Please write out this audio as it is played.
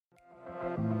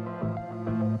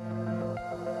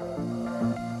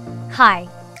Hi,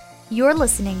 you're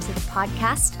listening to the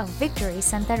podcast of Victory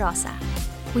Santa Rosa.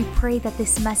 We pray that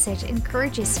this message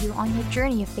encourages you on your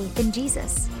journey of faith in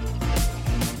Jesus.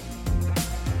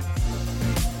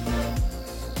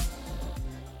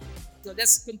 So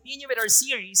let's continue with our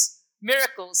series,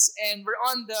 Miracles, and we're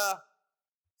on the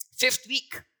 5th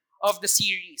week of the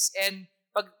series. And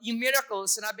pag yung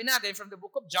miracles, sinabi natin from the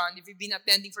book of John, if you've been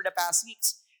attending for the past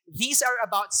weeks, these are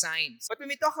about signs. But when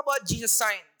we talk about Jesus'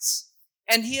 signs,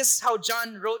 and here's how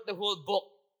John wrote the whole book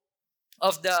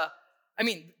of that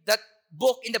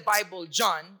book in the Bible,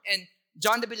 John, and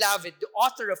John the Beloved, the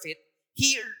author of it,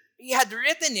 he had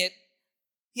written it,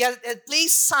 he had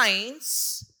placed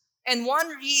signs, and one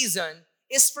reason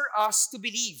is for us to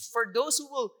believe. For those who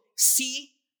will see,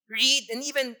 read, and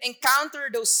even encounter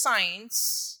those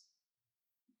signs,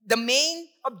 the main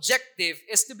objective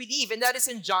is to believe, and that is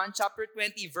in John chapter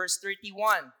 20, verse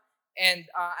 31. And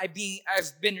I've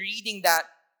been reading that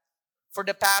for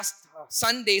the past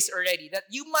Sundays already, that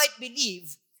you might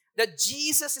believe that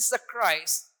Jesus is the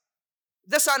Christ,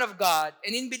 the Son of God,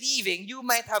 and in believing, you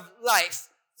might have life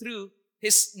through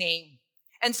His name.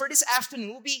 And for this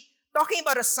afternoon, we'll be talking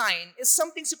about a sign. It's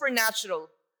something supernatural,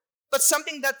 but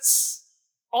something that's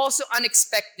also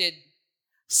unexpected.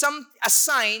 A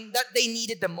sign that they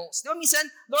needed the most. Diba minsan,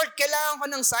 Lord, kailangan ko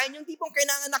ng sign. Yung tipong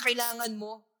kailangan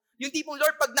mo. Yung tipong,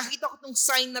 Lord, pag nakita ko tong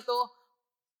sign na to,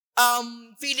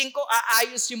 feeling ko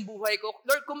aayos yung buhay ko.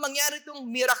 Lord, kung mangyari tong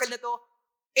miracle na to,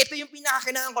 ito yung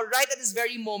pinakakailangan ko right at this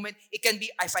very moment. It can be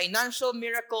a financial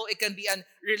miracle. It can be a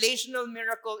relational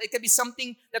miracle. It can be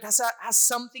something that has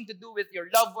something to do with your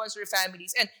loved ones or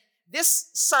families. And this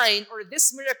sign or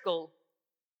this miracle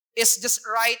is just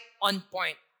right on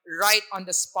point, right on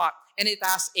the spot. And it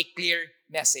has a clear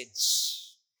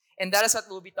message. And that is what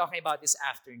we'll be talking about this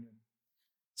afternoon.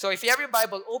 So if you have your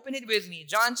Bible, open it with me.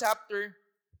 John chapter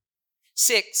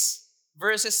 6,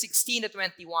 verses 16 to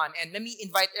 21. And let me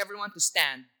invite everyone to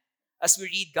stand as we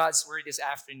read God's word this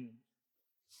afternoon.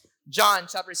 John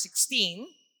chapter 6,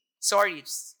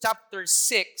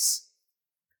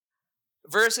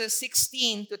 verses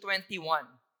 16 to 21.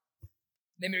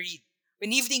 Let me read.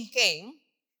 When evening came,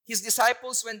 his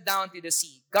disciples went down to the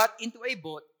sea, got into a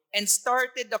boat, and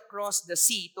started across the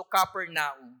sea to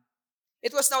Capernaum.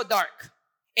 It was now dark,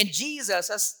 and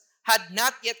Jesus had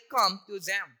not yet come to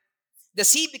them. The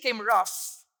sea became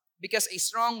rough because a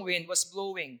strong wind was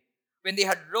blowing. When they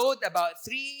had rowed about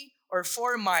 3 or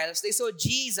 4 miles, they saw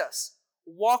Jesus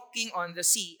walking on the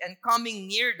sea and coming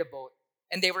near the boat,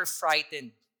 and they were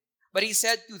frightened. But he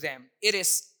said to them, "It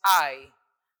is I,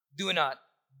 do not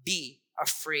be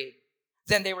afraid."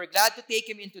 Then they were glad to take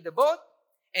him into the boat,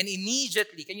 and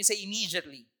immediately, can you say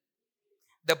immediately?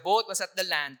 The boat was at the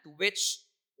land to which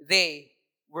they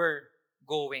were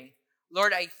going.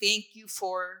 Lord, I thank you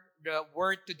for the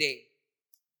word today.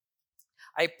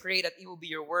 I pray that it will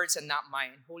be your words and not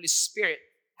mine. Holy Spirit,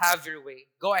 have your way.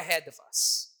 Go ahead of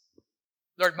us.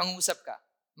 Lord, mangusap ka.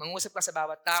 Mangusap ka sa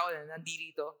bawat tao na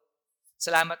nandito.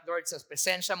 Salamat, Lord, sa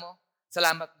presensya mo.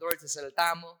 Salamat, Lord, sa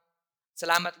salita mo.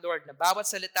 Salamat, Lord, na bawat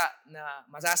salita na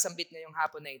masasambit ngayong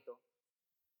hapon na ito,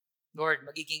 Lord,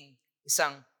 magiging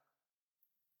isang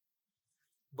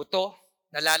buto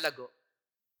na lalago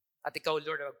at ikaw,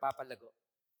 Lord, na magpapalago.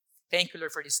 Thank you,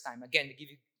 Lord, for this time. Again, we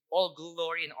give you all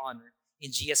glory and honor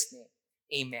in Jesus' name.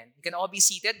 Amen. You can all be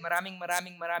seated. Maraming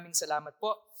salamat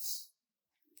po.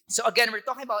 So again, we're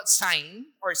talking about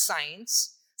sign or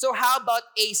signs. So how about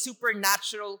a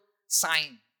supernatural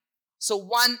sign? So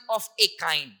one of a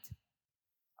kind.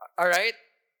 All right?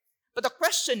 But the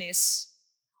question is,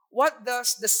 what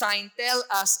does the sign tell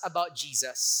us about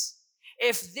Jesus?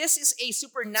 If this is a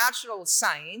supernatural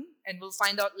sign, and we'll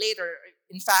find out later,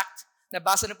 in fact,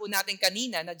 nabasa na po natin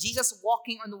kanina na Jesus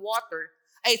walking on water,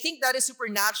 I think that is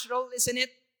supernatural, isn't it?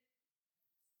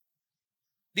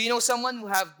 Do you know someone who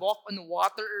have walked on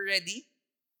water already?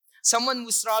 Someone who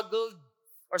struggled,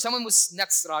 or someone who's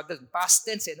not struggled, past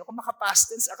tense eh. No, kung maka-past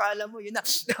tense, akala mo yun na.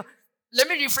 Let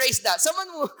me rephrase that.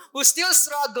 Someone who still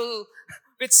struggle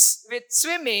with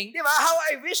swimming, di ba? How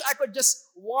I wish I could just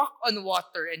walk on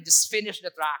water and just finish the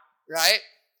track, right?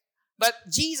 But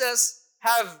Jesus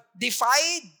have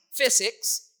defied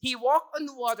physics. He walked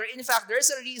on water. In fact,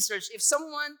 there's a research. If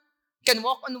someone can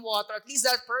walk on water, at least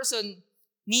that person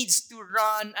needs to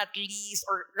run at least,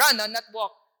 or run, not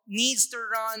walk, needs to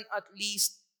run at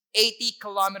least 80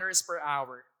 kilometers per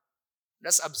hour.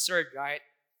 That's absurd, right?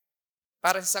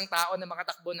 Para sa isang tao na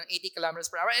makatakbo ng 80 kilometers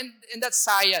per hour. And that's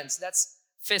science. That's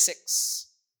physics.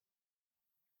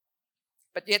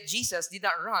 But yet Jesus did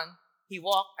not run. He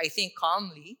walked, I think,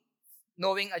 calmly,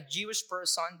 knowing a Jewish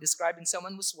person, describing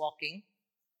someone who's walking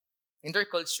in their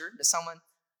culture, that someone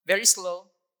very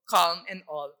slow, calm and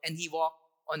all, and he walked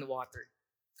on water.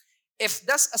 If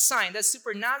that's a sign that's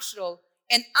supernatural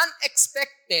and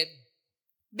unexpected,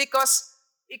 because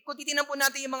kung titignan po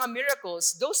natin yung mga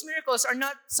miracles, those miracles are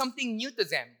not something new to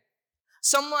them.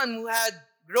 Someone who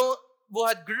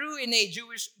grew in a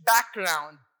Jewish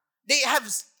background, they have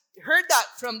heard that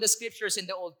from the scriptures in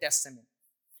the Old Testament.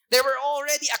 There were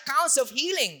already accounts of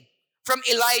healing from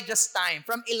Elijah's time,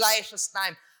 from Elisha's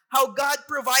time, how God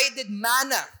provided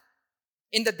manna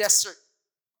in the desert.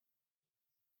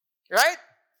 Right?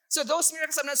 So those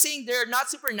miracles, I'm not saying they're not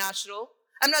supernatural.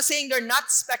 I'm not saying they're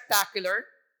not spectacular.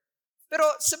 Pero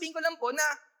sabihin ko lang po na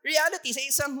reality sa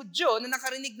isang Hudyo na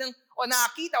nakarinig o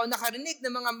nakakita o nakarinig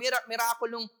ng mga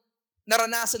mirakulong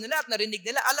naranasan nila at narinig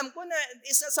nila, alam ko na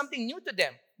it's not something new to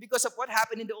them because of what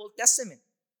happened in the Old Testament.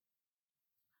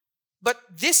 But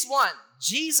this one,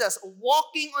 Jesus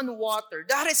walking on water,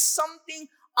 that is something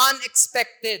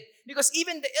unexpected. Because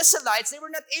even the Israelites, they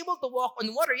were not able to walk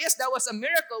on water. Yes, that was a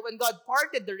miracle when God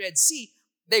parted the Red Sea.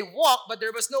 They walked, but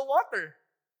there was no water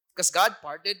because God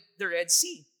parted the Red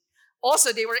Sea.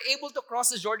 Also, they were able to cross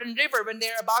the Jordan River when they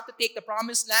were about to take the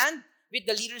promised land with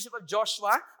the leadership of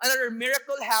Joshua. Another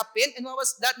miracle happened. And what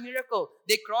was that miracle?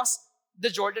 They crossed the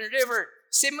Jordan River,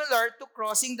 similar to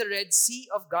crossing the Red Sea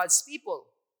of God's people.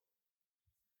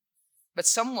 But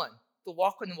someone to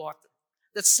walk on water,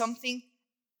 that's something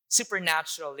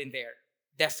supernatural in there,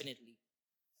 definitely.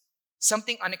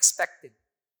 Something unexpected.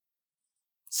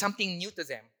 Something new to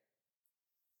them.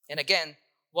 And again,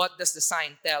 what does the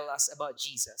sign tell us about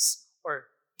Jesus? Or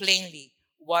plainly,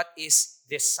 what is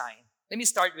this sign? Let me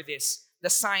start with this.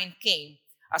 The sign came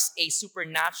as a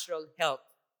supernatural help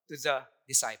to the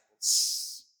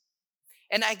disciples.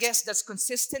 And I guess that's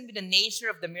consistent with the nature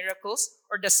of the miracles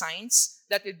or the signs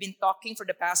that we've been talking for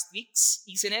the past weeks,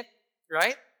 isn't it?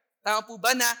 Right? Tama po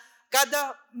ba na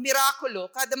kada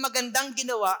mirakulo, kada magandang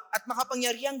ginawa at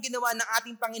makapangyarihang ginawa ng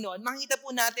ating Panginoon, makikita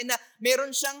po natin na meron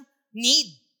siyang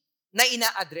need na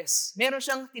ina-address. Meron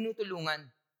siyang tinutulungan.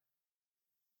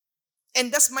 And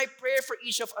that's my prayer for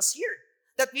each of us here.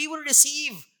 That we will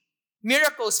receive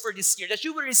miracles for this year. That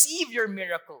you will receive your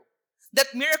miracle.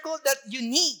 That miracle that you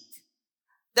need.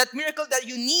 That miracle that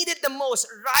you needed the most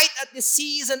right at the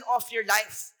season of your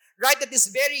life. Right at this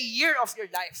very year of your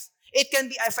life. It can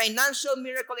be a financial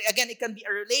miracle. Again, it can be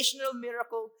a relational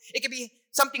miracle. It can be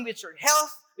something with your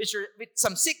health, with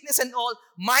some sickness and all.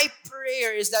 My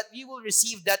prayer is that we will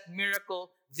receive that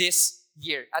miracle this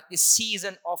year at this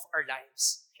season of our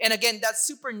lives. And again, that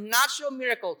supernatural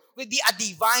miracle will be a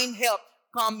divine help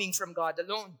coming from God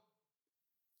alone.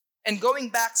 And going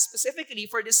back specifically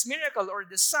for this miracle or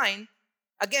this sign,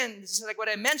 again, this is like what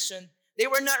I mentioned, they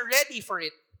were not ready for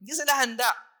it. Hindi sila handa.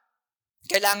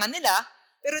 Kailangan nila,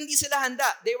 pero hindi sila handa.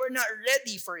 They were not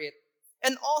ready for it.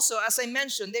 And also, as I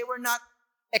mentioned, they were not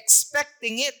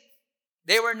expecting it.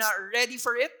 They were not ready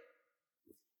for it.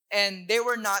 And they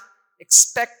were not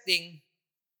expecting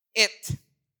it.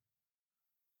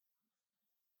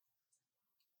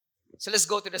 So let's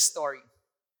go to the story.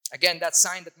 Again, that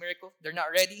sign, that miracle, they're not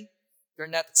ready. They're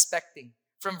not expecting.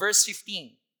 From verse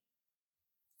 15.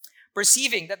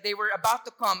 Perceiving that they were about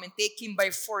to come and take him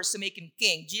by force to make him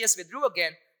king, Jesus withdrew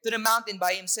again to the mountain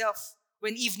by himself.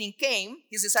 When evening came,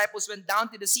 his disciples went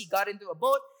down to the sea, got into a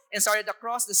boat, and started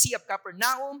across the Sea of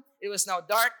Capernaum. It was now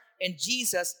dark, and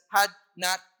Jesus had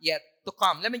not yet to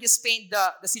come. Let me just paint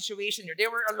the situation here. They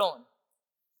were alone.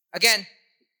 Again,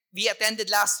 we attended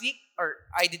last week, or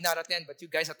I did not attend, but you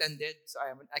guys attended, so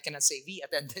I cannot say we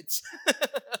attended.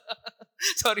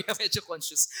 Sorry, I'm medyo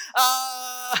conscious.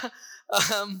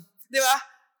 Di ba?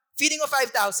 Feeding of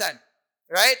 5,000,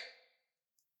 right?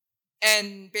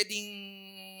 And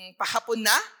pwedeng pahapon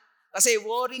na, kasi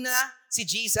worry na si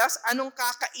Jesus, anong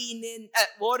kakainin,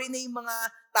 worry na yung mga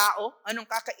tao, anong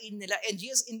kakainin nila. And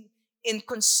Jesus,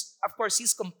 of course,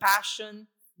 his compassion,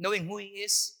 knowing who he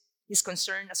is, his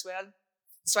concern as well.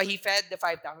 That's why he fed the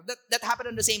 5,000. That happened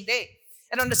on the same day.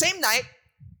 And on the same night,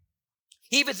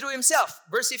 he withdrew himself.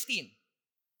 Verse 15.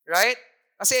 Right?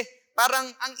 Kasi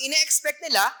parang ang ine-expect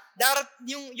nila,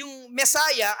 yung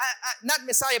Messiah, not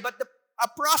Messiah, but a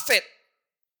prophet,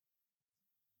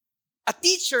 a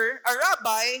teacher, a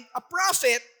rabbi, a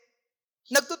prophet,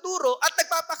 nagtuturo at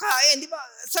nagpapakain. Di ba?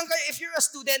 If you're a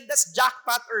student, that's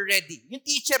jackpot already. Yung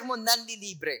teacher mo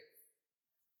nanlilibre.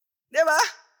 Di ba?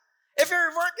 If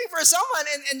you're working for someone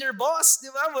and your boss, di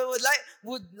ba,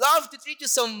 would love to treat you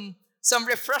some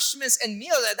refreshments and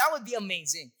meal, that would be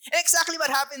amazing. And exactly what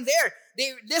happened there.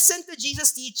 They listened to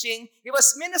Jesus' teaching. He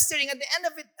was ministering at the end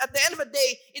of the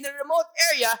day in a remote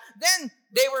area. Then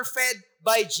they were fed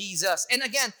by Jesus. And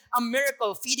again, a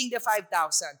miracle, feeding the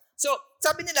 5,000. So,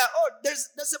 sabi nila,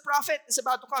 there's a prophet is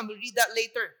about to come. We'll read that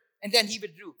later. And then he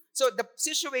withdrew. So, the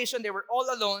situation, they were all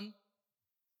alone.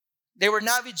 They were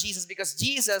not with Jesus because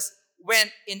Jesus went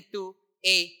into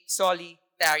a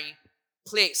solitary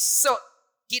place. So,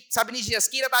 sabi ni Jesus,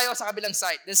 kita tayo sa kabilang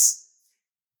side. This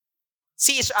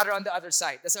see each other on the other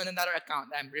side. That's on another account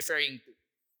I'm referring to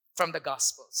from the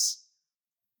Gospels.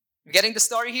 You getting the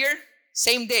story here?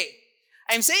 Same day.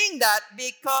 I'm saying that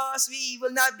because we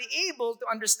will not be able to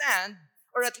understand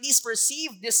or at least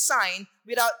perceive this sign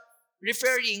without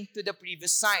referring to the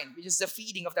previous sign, which is the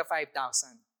feeding of the 5,000.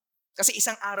 Kasi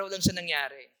isang araw lang siya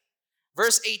nangyari.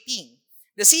 Verse 18,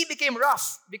 the sea became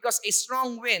rough because a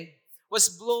strong wind was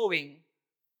blowing.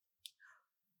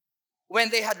 When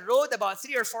they had rowed about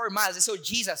 3 or 4 miles, they saw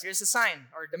Jesus. Here's the sign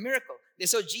or the miracle. They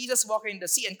saw Jesus walking in the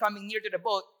sea and coming near to the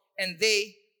boat, and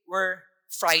they were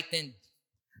frightened.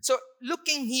 So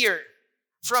looking here,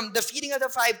 from the feeding of the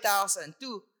 5,000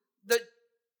 to the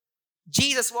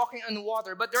Jesus walking on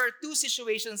water, but there are two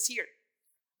situations here.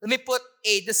 Let me put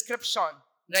a description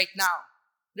right now.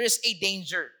 There's a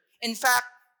danger. In fact,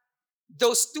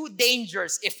 those two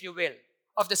dangers, if you will,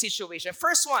 of the situation.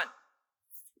 First one,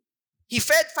 he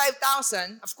fed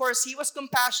 5,000. Of course, he was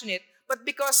compassionate, but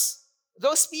because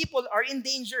those people are in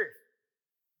danger.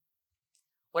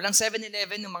 Walang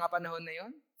 7-Eleven ng mga panahon na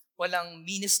yon. Walang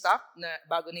mini-stop na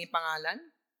bago na yung pangalan.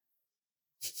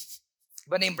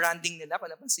 Iba na yung branding nila,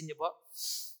 kung napansin niyo po.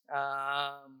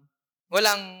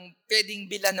 Walang pwedeng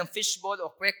bilan ng fishball o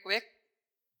kwek-kwek.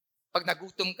 Pag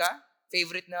nagutom ka,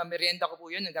 favorite na merienda ko po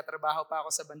yun, nagtatrabaho pa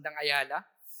ako sa bandang Ayala.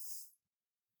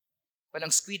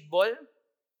 Walang squid ball.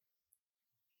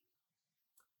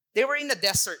 They were in the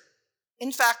desert.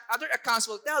 In fact, other accounts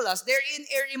will tell us they're in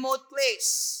a remote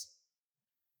place.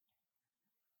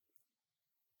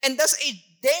 And that's a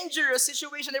dangerous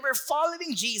situation. They were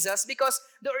following Jesus because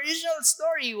the original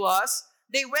story was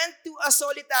they went to a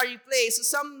solitary place. So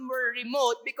some were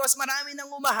remote because marami nang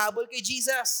umahabol kay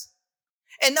Jesus.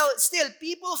 And now still,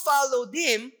 people followed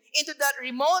him into that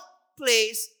remote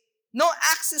place, no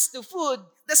access to food.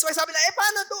 That's why sabi nila,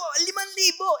 paano to?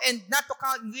 5,000 and not to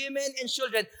count women and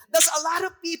children. That's a lot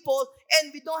of people and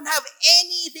we don't have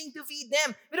anything to feed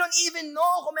them. We don't even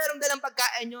know kung merong dalang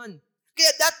pagkain yun. Kaya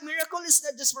that miracle is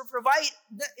not just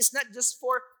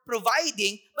for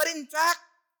providing, but in fact,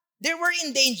 they were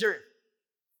in danger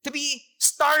to be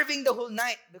starving the whole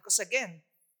night because again,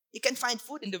 you can find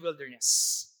food in the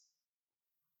wilderness.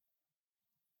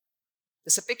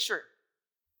 There's a picture.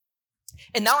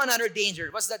 And now another danger.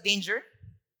 What's that danger?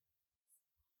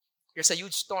 There's a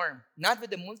huge storm, not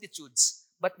with the multitudes,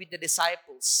 but with the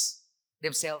disciples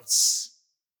themselves.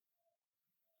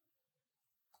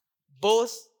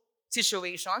 Both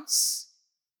situations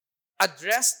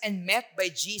addressed and met by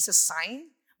Jesus'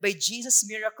 sign, by Jesus'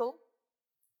 miracle.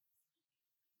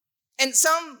 And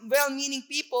some well-meaning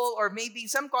people, or maybe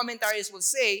some commentaries will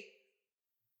say,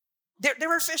 they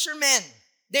were fishermen.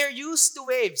 They're used to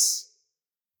waves.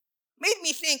 Made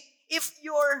me think, if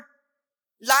your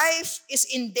life is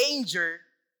in danger,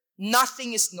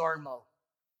 nothing is normal.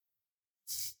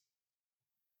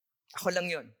 Ako lang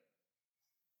yun.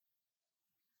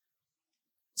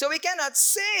 So we cannot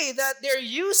say that they're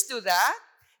used to that.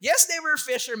 Yes, they were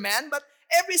fishermen, but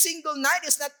every single night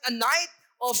is not a night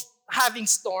of having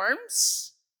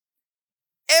storms.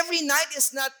 Every night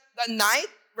is not a night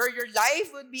where your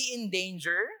life would be in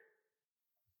danger.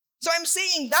 So I'm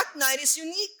saying that night is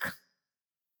unique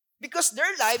because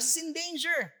their lives is in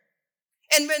danger.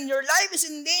 And when your life is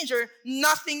in danger,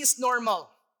 nothing is normal.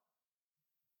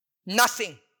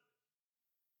 Nothing.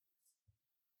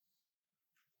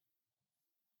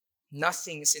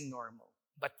 Nothing is normal.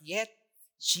 But yet,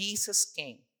 Jesus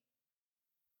came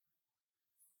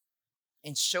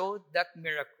and showed that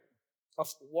miracle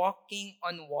of walking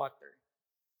on water.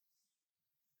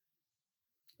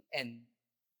 And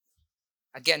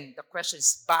again, the question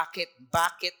is, bakit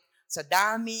sa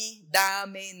dami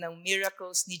ng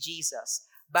miracles ni Jesus,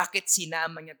 bakit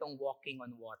sinama niya tong walking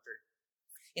on water?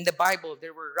 In the Bible,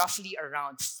 there were roughly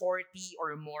around 40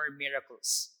 or more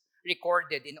miracles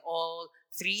recorded in all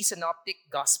 3 synoptic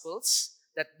gospels,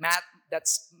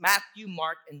 that's Matthew,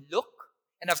 Mark, and Luke,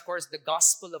 and of course the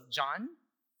Gospel of John.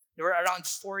 There were around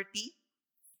 40.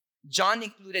 John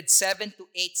included 7 to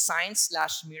 8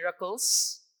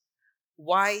 signs/miracles.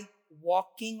 Why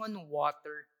walking on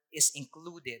water is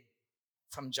included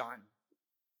from John?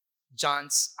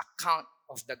 John's account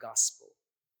of the gospel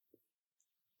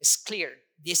is clear.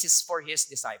 This is for his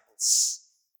disciples.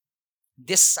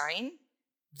 This sign,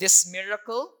 this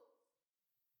miracle,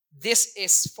 this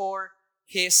is for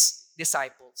his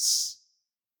disciples.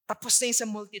 Tapos na yung sa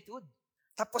multitude.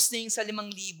 Tapos na yung sa 5,000.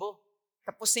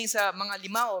 Tapos na yung sa mga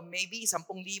 5 o maybe 10,000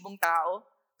 tao.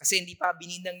 Kasi hindi pa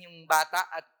bininang yung bata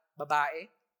at babae.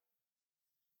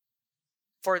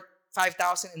 For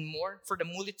 5,000 and more. For the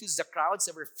multitudes, the crowds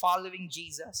that were following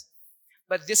Jesus.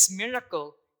 But this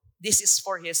miracle, this is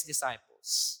for His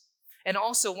disciples. And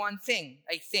also one thing,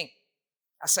 I think,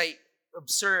 as I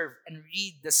observe and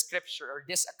read the scripture or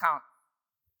this account,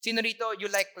 sino rito, you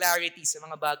like clarity sa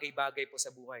mga bagay-bagay po sa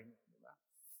buhay niyo? Diba?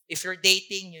 If you're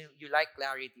dating, you like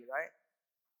clarity, right?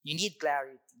 You need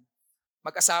clarity.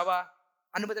 Mag-asawa,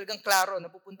 ano ba talagang klaro na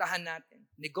pupuntahan natin?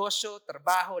 Negosyo,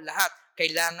 trabaho, lahat,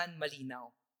 kailangan malinaw.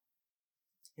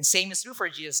 And same is true for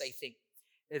Jesus, I think.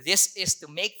 This is to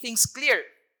make things clear.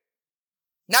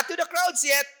 Not to the crowds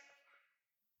yet,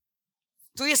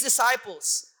 to His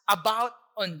disciples, about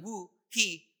on who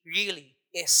He really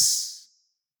is.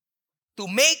 To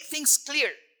make things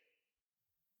clear.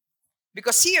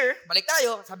 Because here, balik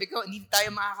tayo, sabi ko, hindi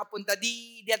tayo makakapunta,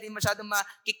 di natin masyadong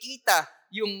makikita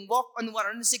yung walk on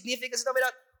water. Ano significance ito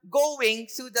without going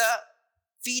through the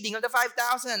feeding of the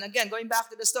 5,000. Again, going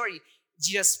back to the story,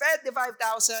 Jesus fed the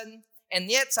 5,000, and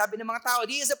yet, sabi ng mga tao,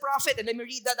 He is a prophet. And let me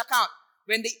read that account.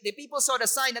 When the people saw the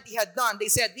sign that He had done,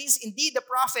 they said, this is indeed the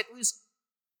prophet who is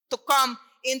to come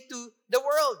into the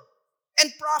world.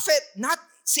 And prophet, not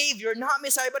Savior, not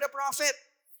Messiah, but a prophet.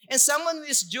 And someone who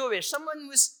is Jewish, someone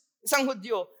who is isang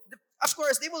Hudyo, of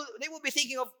course, they will be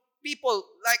thinking of people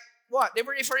like what? They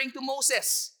were referring to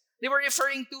Moses. They were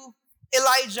referring to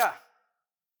Elijah.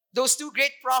 Those two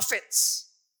great prophets.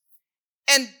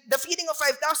 And the feeding of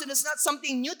 5,000 is not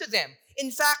something new to them.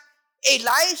 In fact,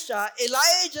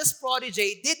 Elijah's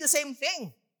protege, did the same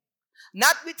thing.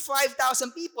 Not with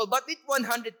 5,000 people, but with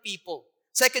 100 people.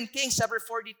 2 Kings chapter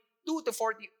 4,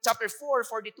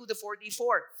 42 to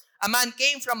 44. A man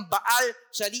came from Baal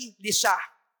Shalisha,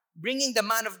 bringing the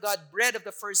man of God bread of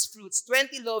the first fruits,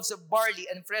 20 loaves of barley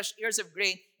and fresh ears of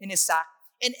grain in his sack.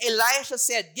 And Elisha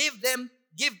said, give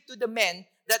to the men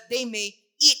that they may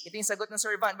eat. Ito yung sagot ng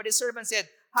servant. But his servant said,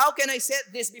 how can I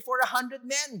set this before 100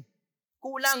 men?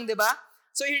 Kulang, di ba?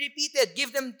 So he repeated,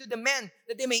 give them to the men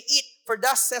that they may eat. For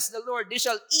thus says the Lord, they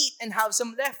shall eat and have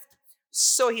some left.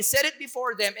 So he set it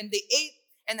before them, and they ate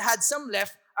and had some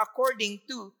left according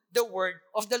to the word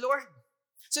of the Lord.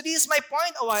 So this is my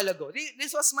point a while ago.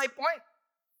 This was my point.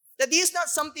 That this is not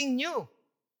something new.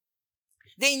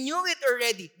 They knew it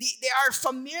already. They are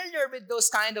familiar with those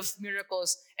kind of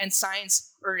miracles and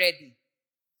signs already.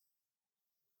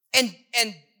 And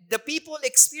the people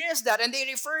experienced that, and they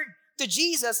referred to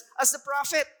Jesus as the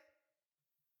prophet.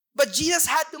 But Jesus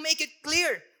had to make it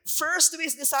clear. First to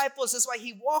His disciples, that's why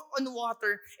He walked on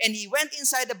water and He went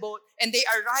inside the boat and they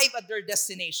arrived at their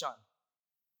destination.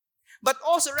 But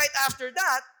also right after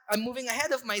that, I'm moving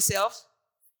ahead of myself.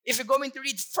 If you're going to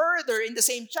read further in the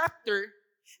same chapter,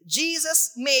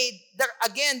 Jesus made, the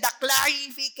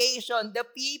clarification the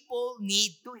people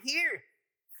need to hear.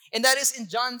 And that is in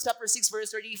John chapter 6,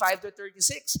 verse 35 to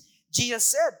 36. Jesus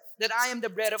said that I am the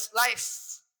bread of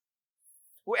life.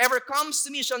 Whoever comes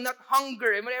to me shall not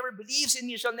hunger, and whoever believes in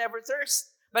me shall never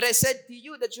thirst. But I said to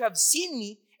you that you have seen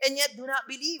me, and yet do not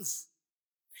believe.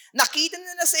 Nakita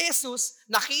na si Jesus,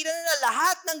 nakita na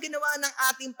lahat ng ginawa ng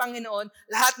ating Panginoon,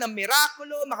 lahat ng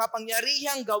mirakulo,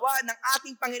 makapangyarihang gawa ng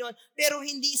ating Panginoon, pero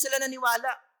hindi sila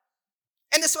naniwala.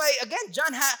 And that's why, again,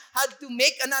 John had to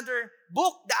make another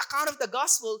book, the account of the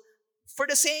gospel, for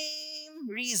the same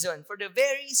reason, for the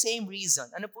very same reason.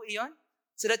 Ano po iyon?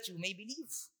 So that you may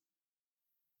believe.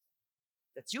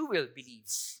 That you will believe.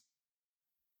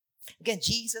 Again,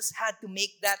 Jesus had to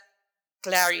make that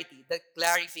clarity, that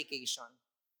clarification.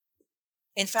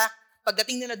 In fact,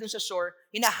 pagdating nila dun sa shore,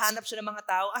 hinahanap siya ng mga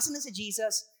tao, asan na si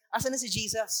Jesus? Asan na si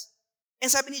Jesus?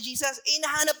 And sabi ni Jesus,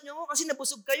 hinahanap niyo ako kasi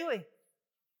nabusog kayo eh.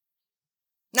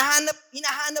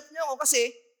 Hinahanap niyo ako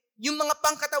kasi yung mga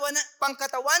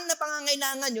pangkatawan na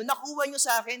pangangailangan niyo, nakuha niyo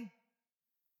sa akin.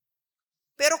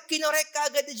 Pero kinorek ka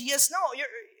agad ni Jesus, no,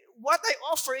 what I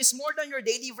offer is more than your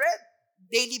daily bread.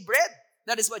 Daily bread.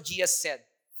 That is what Jesus said.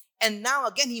 And now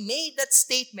again, He made that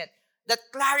statement,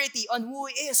 that clarity on who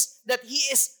He is, that He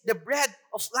is the bread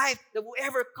of life, that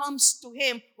whoever comes to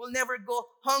Him will never go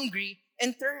hungry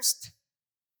and thirst.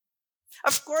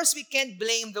 Of course, we can't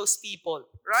blame those people,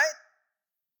 right?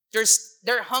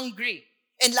 They're hungry.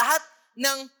 And lahat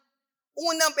ng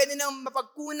unang pwede nang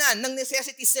mapagkunan ng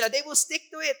necessities nila, they will stick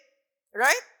to it,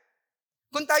 right?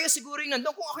 Kung tayo siguro yung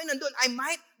nandun, kung ako yung nandun, I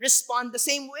might respond the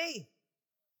same way.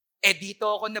 Dito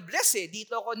ako na-bless eh.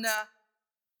 Dito ako na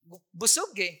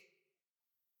busog eh.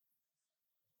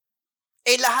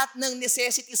 Lahat ng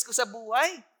necessities ko sa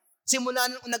buhay, simula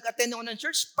nung nag-attend ako ng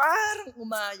church, parang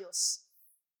umayos.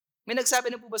 May nagsabi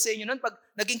na po ba sa inyo nun, pag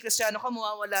naging Kristiyano ka,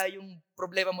 mawawala yung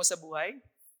problema mo sa buhay?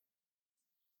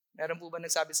 Meron po ba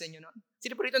nagsabi sa inyo nun?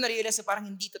 Sino po rito na-realize na parang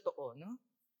hindi totoo, no?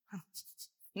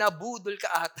 Nabudol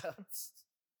ka ata.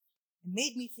 It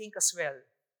made me think as well,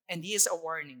 and here's a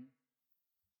warning.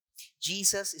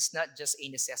 Jesus is not just a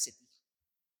necessity.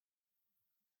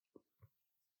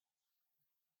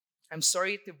 I'm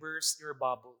sorry to burst your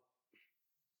bubble.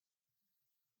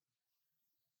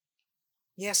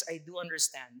 Yes, I do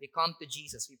understand. We come to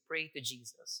Jesus. We pray to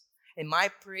Jesus. And my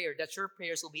prayer, that your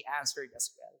prayers will be answered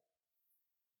as well.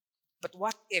 But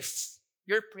what if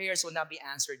your prayers will not be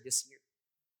answered this year?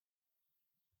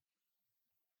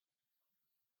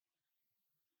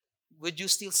 Would you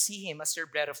still see Him as your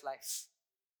bread of life?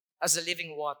 As the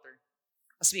living water?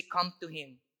 As we come to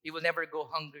Him, we will never go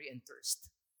hungry and thirst.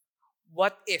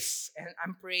 What if, and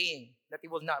I'm praying that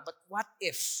it will not, but what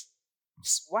if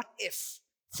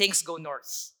things go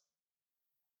north?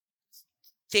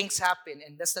 Things happen,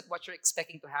 and that's not what you're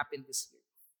expecting to happen this year.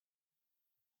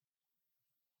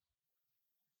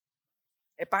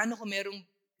 Paano kung merong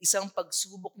isang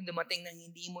pagsubok na dumating na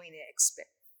hindi mo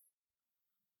ina-expect?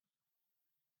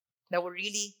 That will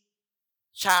really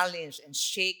challenge and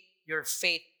shake your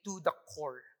faith to the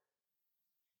core.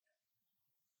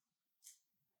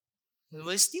 We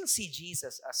will still see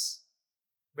Jesus as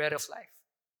bread of life.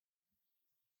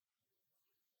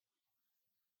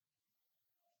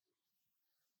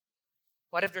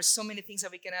 What if there's so many things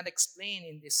that we cannot explain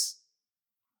in this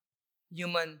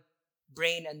human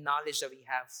brain and knowledge that we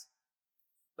have?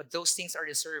 But those things are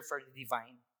reserved for the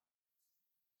divine.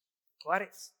 What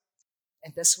if?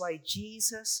 And that's why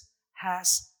Jesus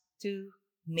has to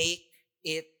make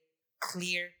it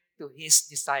clear to His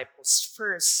disciples.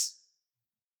 First,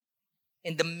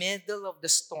 in the middle of the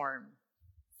storm,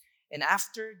 and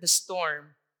after the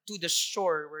storm, to the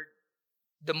shore where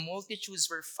the multitudes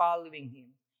were following Him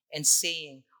and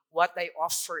saying, what I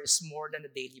offer is more than a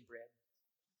daily bread.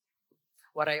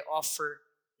 What I offer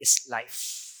is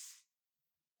life.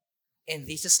 And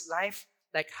this is life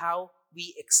like how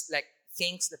we like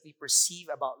things that we perceive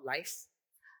about life.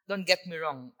 Don't get me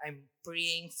wrong. I'm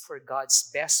praying for God's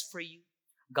best for you,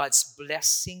 God's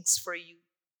blessings for you,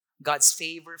 God's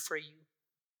favor for you.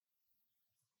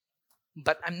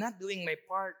 But I'm not doing my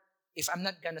part if I'm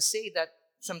not going to say that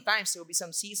sometimes there will be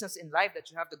some seasons in life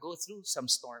that you have to go through some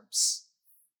storms,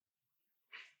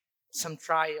 some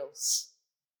trials,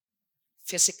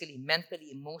 physically, mentally,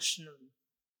 emotionally,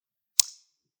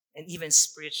 and even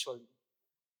spiritually.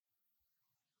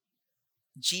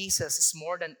 Jesus is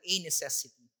more than a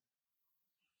necessity.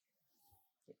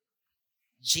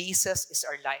 Jesus is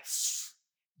our life.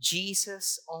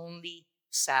 Jesus only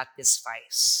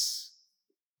satisfies.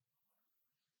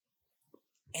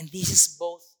 And this is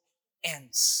both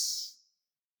ends.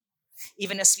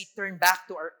 Even as we turn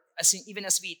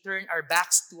our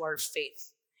backs to our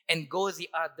faith and go the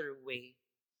other way,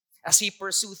 as we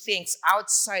pursue things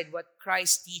outside what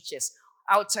Christ teaches,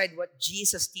 outside what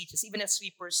Jesus teaches, even as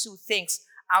we pursue things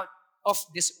out of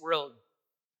this world,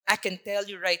 I can tell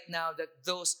you right now that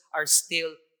those are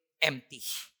still empty.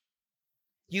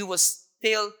 You will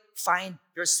still find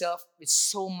yourself with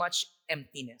so much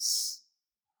emptiness.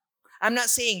 I'm not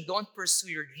saying don't pursue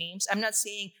your dreams. I'm not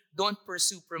saying don't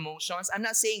pursue promotions. I'm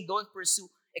not saying don't pursue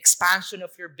expansion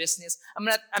of your business. I'm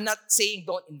not saying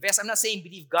don't invest. I'm not saying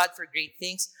believe God for great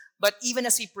things. But even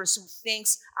as we pursue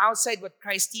things outside what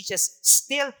Christ teaches,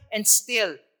 still,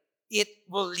 it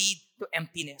will lead to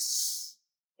emptiness.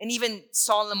 And even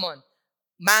Solomon,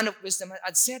 man of wisdom,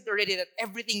 had said already that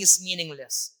everything is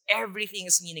meaningless. Everything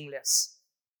is meaningless.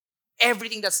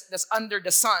 Everything that's under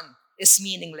the sun is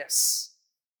meaningless.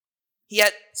 He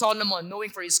had Solomon, knowing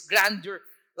for his grandeur,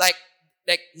 like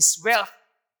his wealth,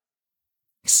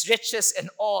 his riches and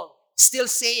all, still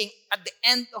saying at the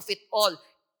end of it all,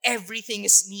 everything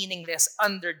is meaningless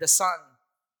under the sun.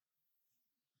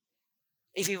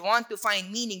 If we want to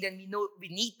find meaning, then we know we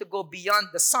need to go beyond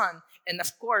the sun. And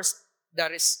of course,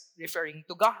 that is referring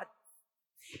to God.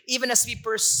 Even as we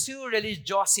pursue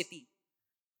religiosity,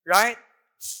 right?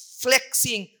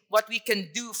 Flexing what we can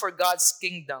do for God's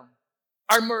kingdom.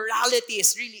 Our morality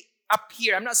is really up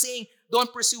here. I'm not saying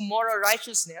don't pursue moral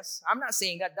righteousness. I'm not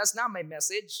saying that. That's not my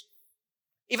message.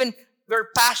 Even we're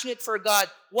passionate for God,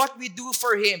 what we do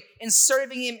for Him, and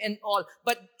serving Him and all.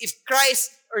 But if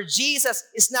Christ or Jesus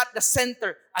is not the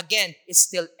center, again, it's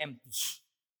still empty.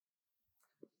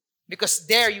 Because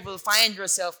there you will find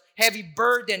yourself heavy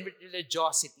burdened with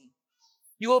religiosity.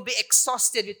 You will be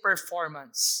exhausted with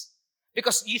performance.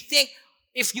 Because you think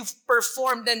If you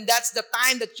perform, then that's the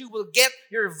time that you will get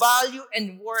your value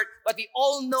and worth. But we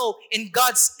all know in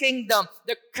God's kingdom,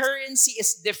 the currency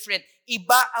is different.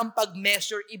 Iba ang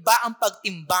pag-measure, iba ang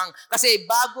pagtimbang. Kasi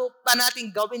bago pa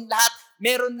natin gawin lahat,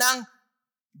 meron ng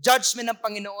judgment ng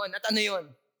Panginoon. At ano yun?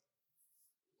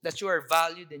 That you are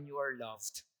valued and you are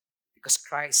loved. Because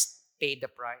Christ paid the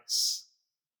price.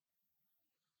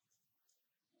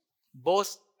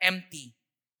 Both empty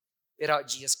without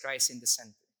Jesus Christ in the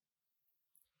center.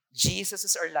 Jesus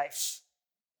is our life.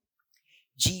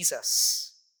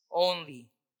 Jesus only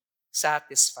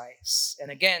satisfies. And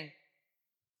again,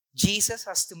 Jesus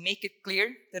has to make it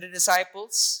clear to the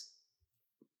disciples.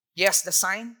 Yes, the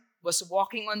sign was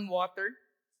walking on water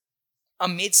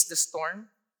amidst the storm.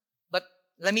 But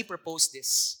let me propose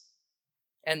this,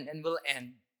 and we'll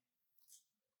end.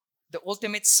 The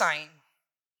ultimate sign,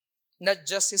 not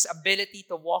just his ability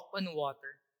to walk on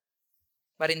water,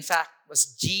 but in fact,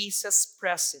 was Jesus'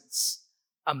 presence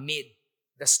amid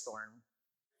the storm.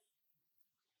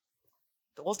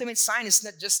 The ultimate sign is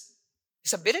not just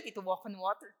his ability to walk on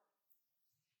water,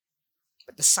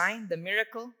 but the sign, the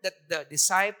miracle that the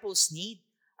disciples need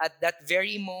at that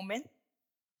very moment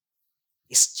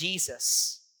is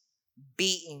Jesus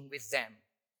being with them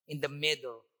in the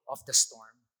middle of the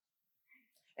storm.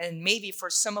 And maybe for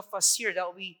some of us here,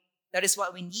 that is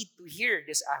what we need to hear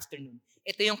this afternoon.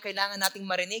 Ito yung kailangan nating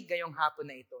marinig ngayong hapon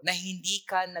na ito, na hindi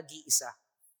ka nag-iisa.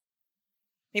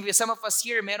 Maybe some of us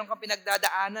here, meron kang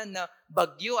pinagdadaanan na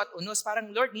bagyo at unos.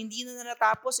 Parang, Lord, hindi na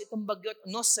natapos itong bagyo at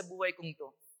unos sa buhay kong to.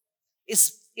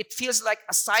 It feels like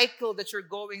a cycle that you're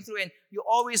going through, and you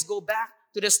always go back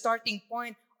to the starting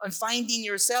point on finding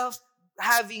yourself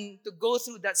having to go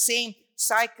through that same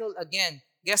cycle again.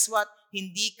 Guess what?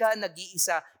 Hindi ka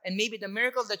nag-iisa. And maybe the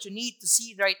miracle that you need to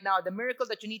see right now, the miracle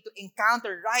that you need to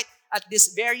encounter right at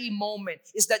this very moment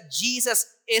is that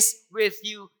Jesus is with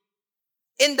you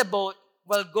in the boat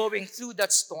while going through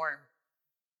that storm.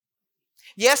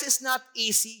 Yes, it's not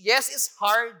easy. Yes, it's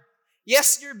hard.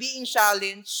 Yes, you're being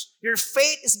challenged. Your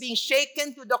faith is being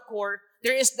shaken to the core.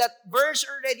 There is that verge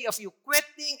already of you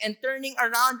quitting and turning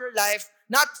around your life,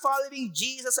 not following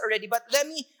Jesus already. But let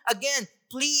me again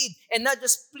plead, and not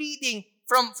just pleading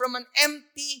from an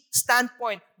empty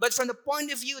standpoint, but from the point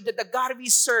of view that the God we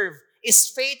serve is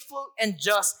faithful and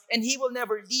just, and He will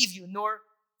never leave you nor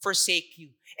forsake you.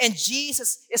 And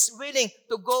Jesus is willing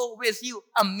to go with you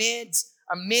amid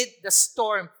the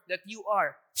storm that you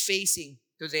are facing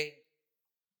today.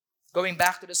 Going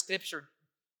back to the scripture,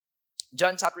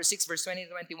 John chapter 6, verse 20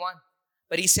 to 21.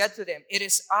 But He said to them, it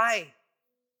is I.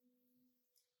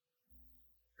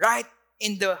 Right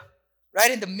in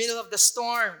the middle of the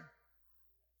storm.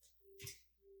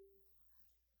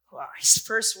 Wow, His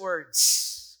first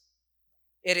words,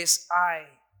 it is I.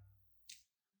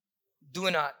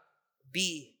 Do not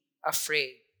be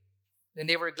afraid. Then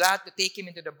they were glad to take Him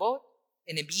into the boat,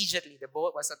 and immediately the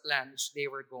boat was at land which they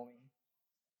were going.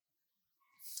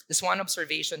 Just one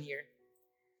observation here.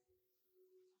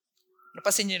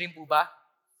 Napansin niyo rin po ba?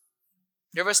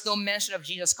 There was no mention of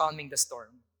Jesus calming the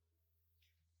storm.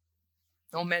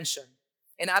 No mention.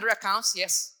 In other accounts,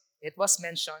 yes, it was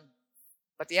mentioned.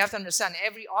 But you have to understand,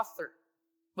 every author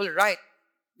will write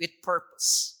with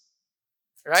purpose.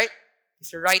 Right?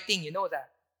 If you're writing, you know that.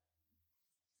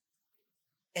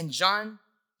 And John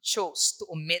chose to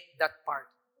omit that part.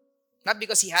 Not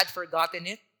because he had forgotten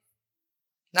it.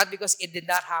 Not because it did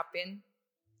not happen.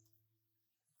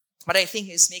 But I think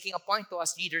he's making a point to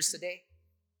us readers today.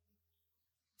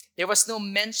 There was no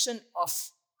mention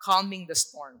of calming the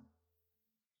storm.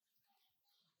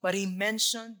 But he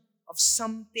mentioned of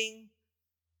something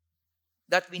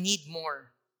that we need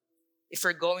more if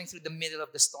we're going through the middle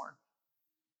of the storm.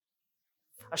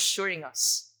 Assuring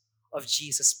us of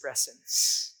Jesus'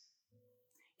 presence.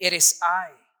 It is I.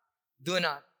 Do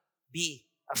not be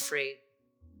afraid.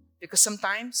 Because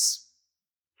sometimes,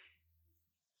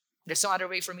 there's no other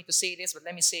way for me to say this, but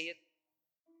let me say it.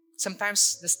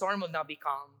 Sometimes the storm will not be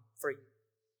calm for you.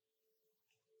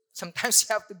 Sometimes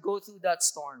you have to go through that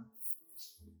storm.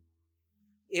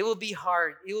 It will be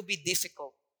hard. It will be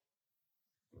difficult.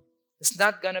 It's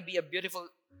not going to be a beautiful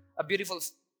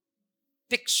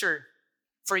picture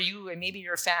for you and maybe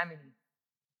your family.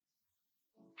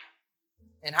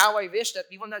 And how I wish that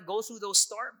we will not go through those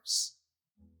storms.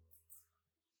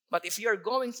 But if you're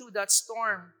going through that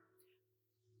storm,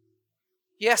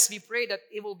 yes, we pray that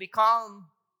it will be calm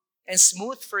and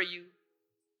smooth for you.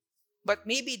 But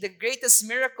maybe the greatest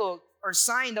miracle or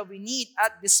sign that we need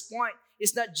at this point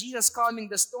is not Jesus calming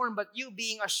the storm, but you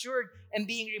being assured and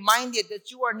being reminded that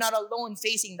you are not alone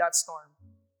facing that storm.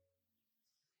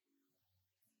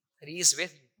 That He is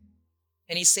with you.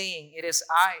 And he's saying, it is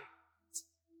I.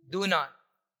 Do not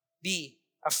be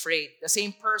afraid. The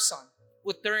same person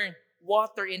who turned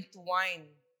water into wine,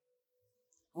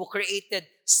 who created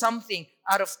something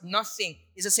out of nothing,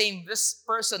 is the same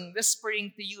person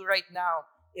whispering to you right now,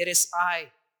 it is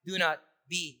I. Do not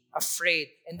be afraid.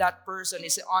 And that person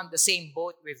is on the same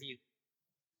boat with you.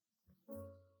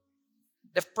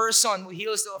 The person who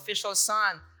heals the official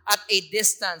son at a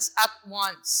distance, at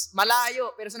once,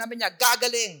 malayo, pero sinabi niya,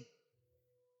 gagaling.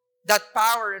 That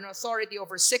power and authority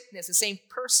over sickness, the same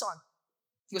person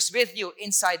who's with you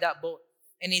inside that boat.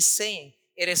 And he's saying,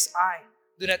 it is I.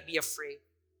 Do not be afraid.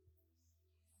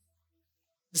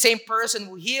 The same person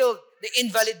who healed the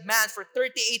invalid man for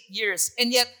 38 years,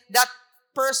 and yet that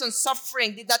person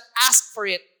suffering did not ask for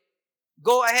it.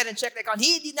 Go ahead and check the account.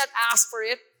 He did not ask for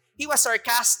it. He was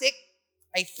sarcastic.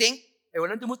 I think,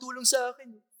 walang tumutulong sa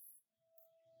akin.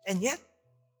 And yet,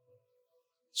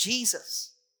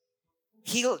 Jesus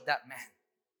healed that man.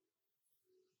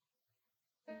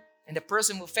 And the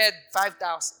person who fed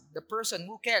 5,000, the person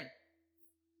who can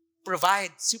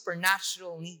provide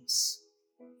supernatural needs,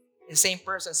 the same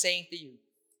person saying to you,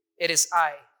 it is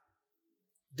I.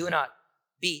 Do not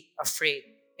be afraid.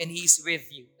 And he's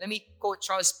with you. Let me quote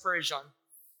Charles Spurgeon,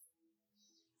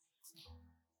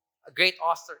 a great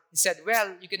author. He said,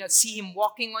 well, you cannot see him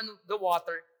walking on the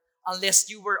water unless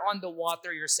you were on the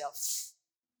water yourself.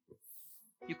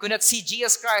 You could not see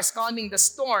Jesus Christ calming the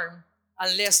storm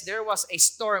unless there was a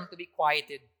storm to be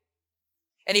quieted.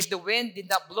 And if the wind did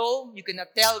not blow, you could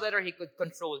not tell whether he could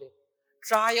control it.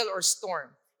 Trial or storm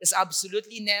is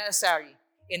absolutely necessary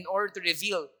in order to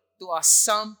reveal to us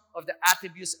some of the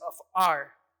attributes of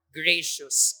our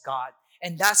gracious God.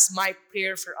 And that's my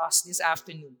prayer for us this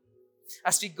afternoon.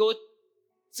 As we go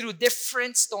through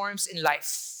different storms in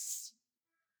life,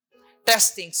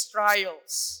 testings,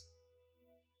 trials,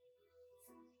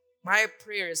 my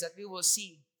prayer is that we will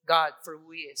see God for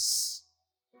who He is.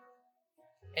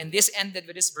 And this ended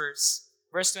with this verse,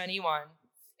 verse 21,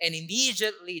 and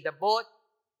immediately the boat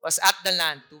was at the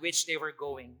land to which they were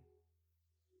going.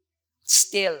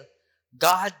 Still,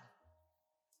 God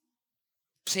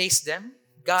placed them,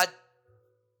 God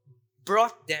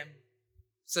brought them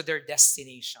to their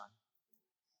destination.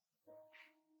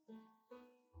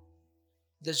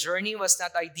 The journey was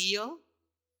not ideal,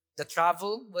 the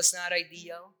travel was not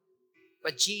ideal,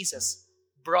 but Jesus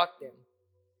brought them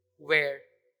where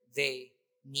they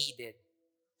needed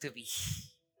to be.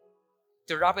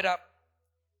 To wrap it up,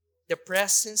 the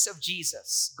presence of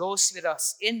Jesus goes with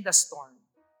us in the storm.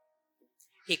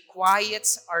 He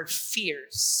quiets our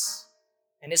fears.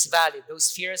 And it's valid.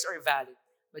 Those fears are valid.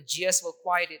 But Jesus will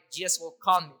quiet it. Jesus will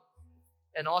calm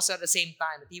it. And also at the same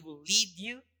time, that He will lead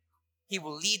you. He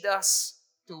will lead us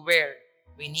to where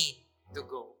we need to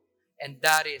go. And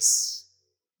that is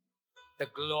the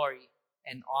glory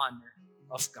and honor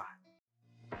of God.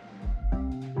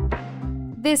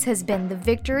 This has been the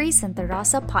Victory Santa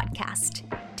Rosa podcast.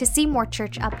 To see more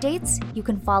church updates, you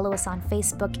can follow us on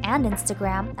Facebook and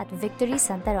Instagram at Victory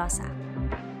Santa Rosa.